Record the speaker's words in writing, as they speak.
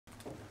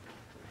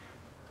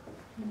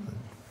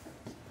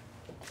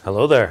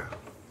Hello there.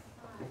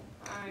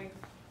 Hi.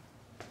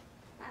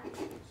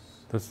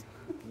 This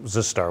was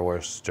a Star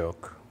Wars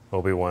joke.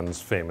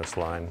 Obi-Wan's famous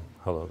line,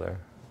 hello there.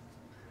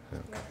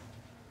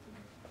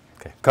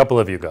 Okay, a couple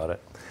of you got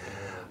it.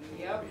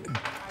 Yep.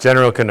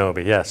 General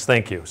Kenobi, yes,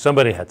 thank you.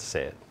 Somebody had to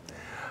say it.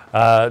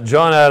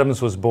 John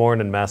Adams was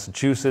born in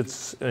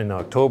Massachusetts in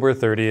October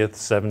 30th,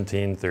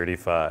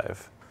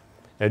 1735.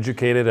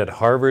 Educated at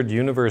Harvard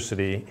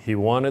University, he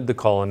wanted the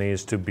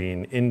colonies to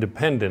be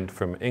independent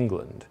from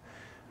England.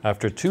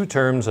 After 2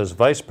 terms as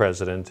vice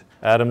president,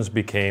 Adams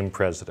became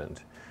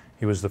president.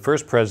 He was the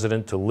first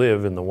president to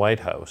live in the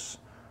White House.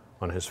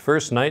 On his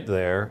first night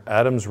there,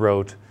 Adams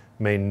wrote,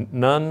 "May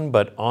none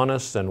but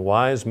honest and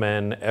wise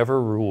men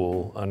ever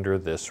rule under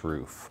this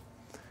roof."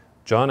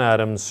 John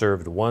Adams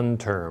served 1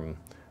 term.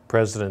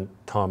 President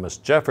Thomas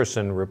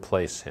Jefferson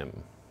replaced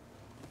him.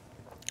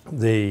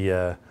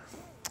 That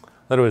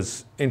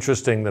was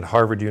interesting that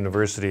Harvard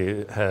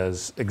University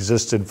has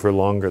existed for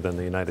longer than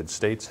the United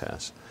States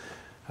has.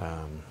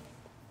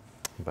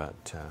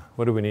 But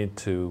what do we need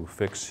to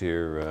fix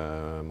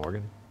here,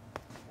 Morgan?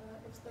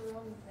 It's the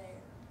wrong there.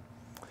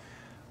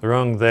 The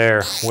wrong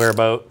there.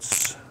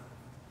 Whereabouts?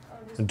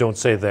 And don't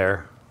say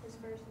there. His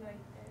first night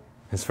there.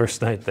 His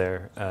first night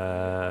there.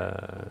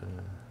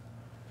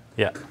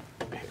 Yeah.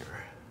 Here.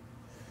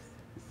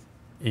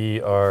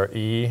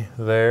 E-R-E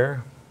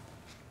there.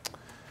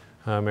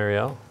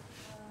 Marielle?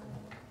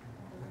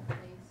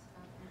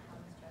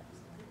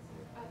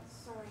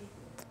 Sorry.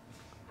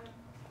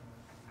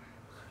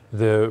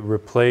 The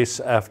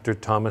replace after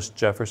Thomas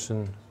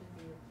Jefferson.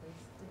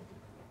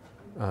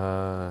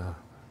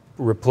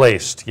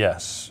 Replaced,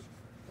 yes.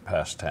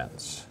 Past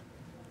tense.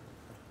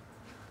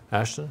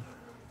 Ashton?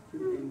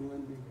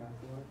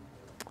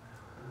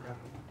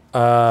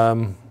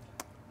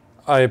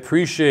 I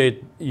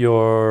appreciate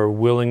your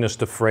willingness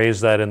to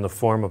phrase that in the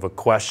form of a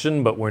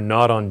question, but we're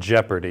not on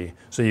Jeopardy,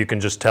 so you can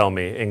just tell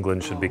me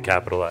England should be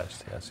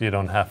capitalized. Yes, you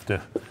don't have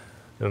to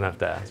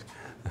ask.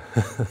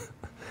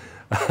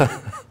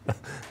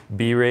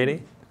 B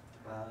ready?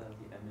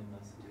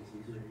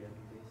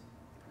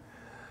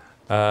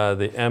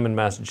 The M in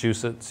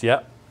Massachusetts,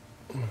 yeah.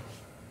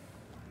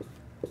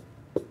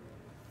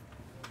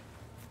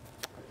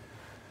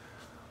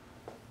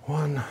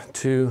 One,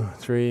 two,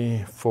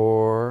 three,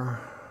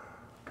 four.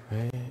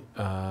 Okay.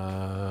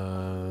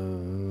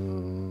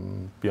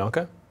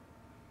 Bianca?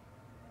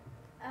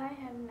 I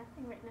have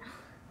nothing right now.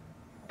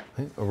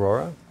 Okay.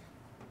 Aurora?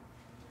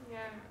 Yeah,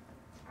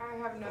 I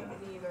have nothing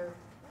either.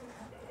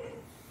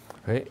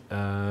 Okay.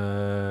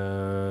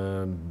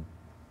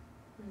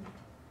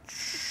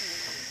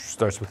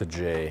 Starts with a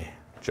J.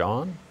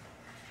 John?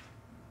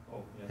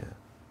 Oh, yeah.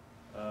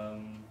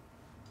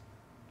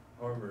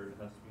 Harvard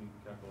has to be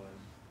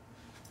capitalized.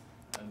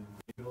 And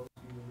maybe also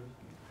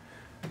university?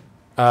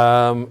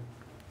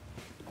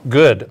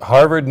 Good.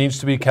 Harvard needs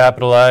to be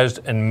capitalized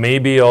and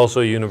maybe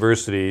also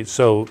university.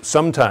 So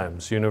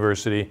sometimes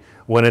university,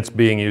 when it's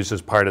being used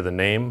as part of the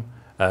name,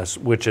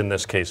 which in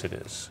this case it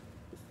is.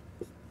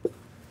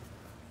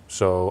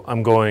 So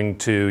I'm going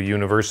to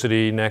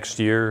university next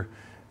year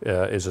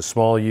is a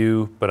small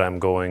u, but I'm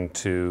going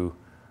to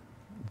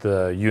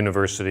the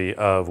University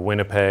of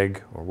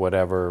Winnipeg or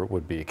whatever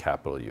would be a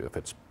capital U if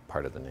it's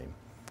part of the name.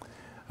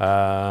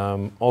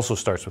 Also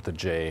starts with a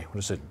J. What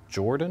is it?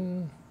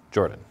 Jordan?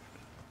 Jordan.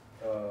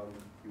 He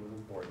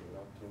wasn't born in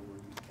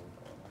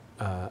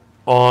October.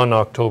 On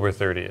October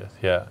 30th,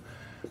 yeah.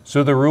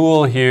 So the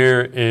rule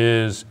here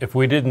is if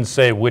we didn't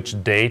say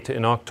which date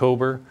in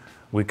October,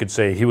 we could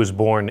say he was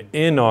born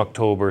in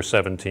October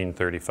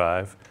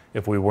 1735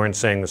 if we weren't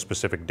saying the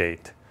specific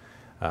date,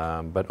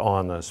 but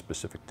on a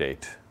specific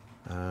date.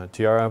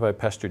 Tiara, have I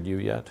pestered you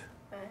yet?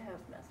 I have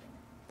nothing.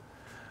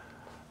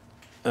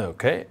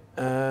 Okay.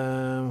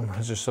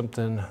 Is there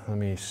something? Let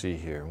me see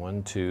here.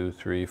 1, 2,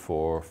 3,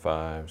 4,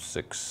 5,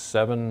 6,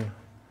 7.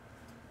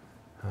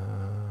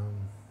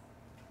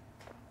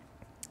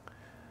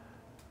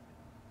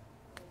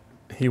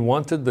 He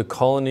wanted the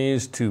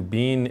colonies to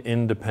be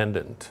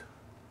independent.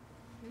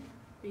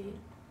 B.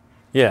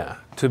 Yeah,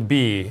 to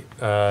be.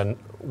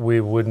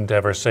 We wouldn't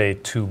ever say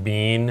to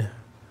being.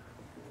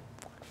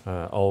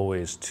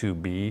 Always to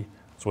be.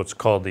 It's what's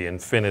called the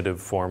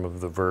infinitive form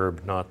of the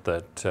verb, not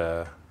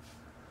that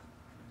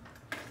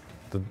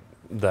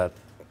that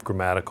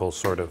grammatical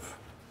sort of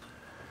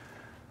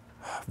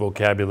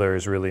vocabulary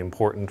is really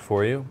important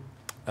for you.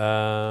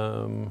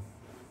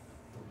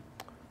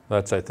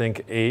 That's, I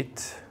think,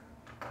 8,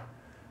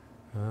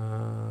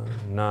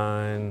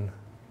 9,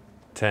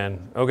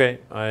 10. Okay,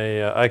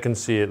 I can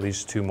see at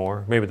least 2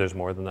 more. Maybe there's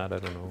more than that, I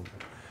don't know.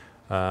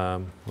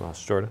 Well,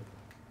 Jordan?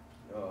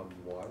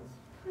 Wize.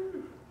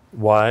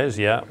 Wise,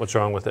 yeah. What's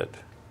wrong with it?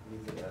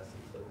 Needs an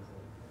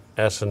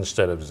S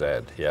instead of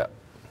Z, yeah.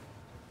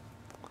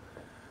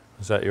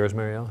 Is that yours,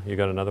 Marielle? You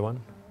got another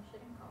one?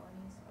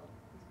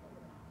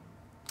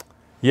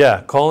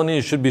 Yeah,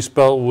 colonies should be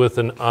spelled with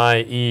an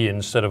I-E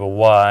instead of a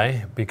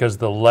Y because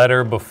the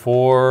letter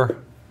before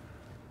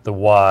the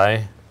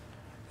Y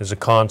is a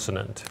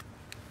consonant.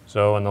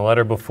 So when the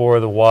letter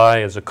before the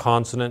Y is a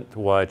consonant, the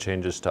Y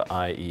changes to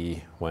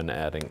IE when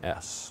adding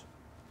S.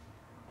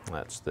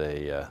 That's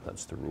the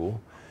rule.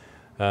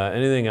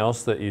 Anything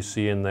else that you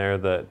see in there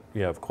that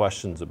you have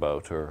questions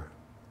about, or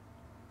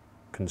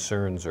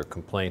concerns or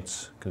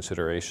complaints,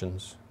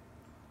 considerations,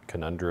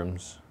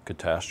 conundrums,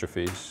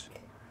 catastrophes?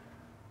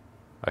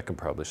 I can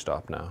probably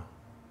stop now.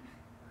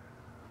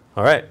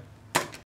 All right.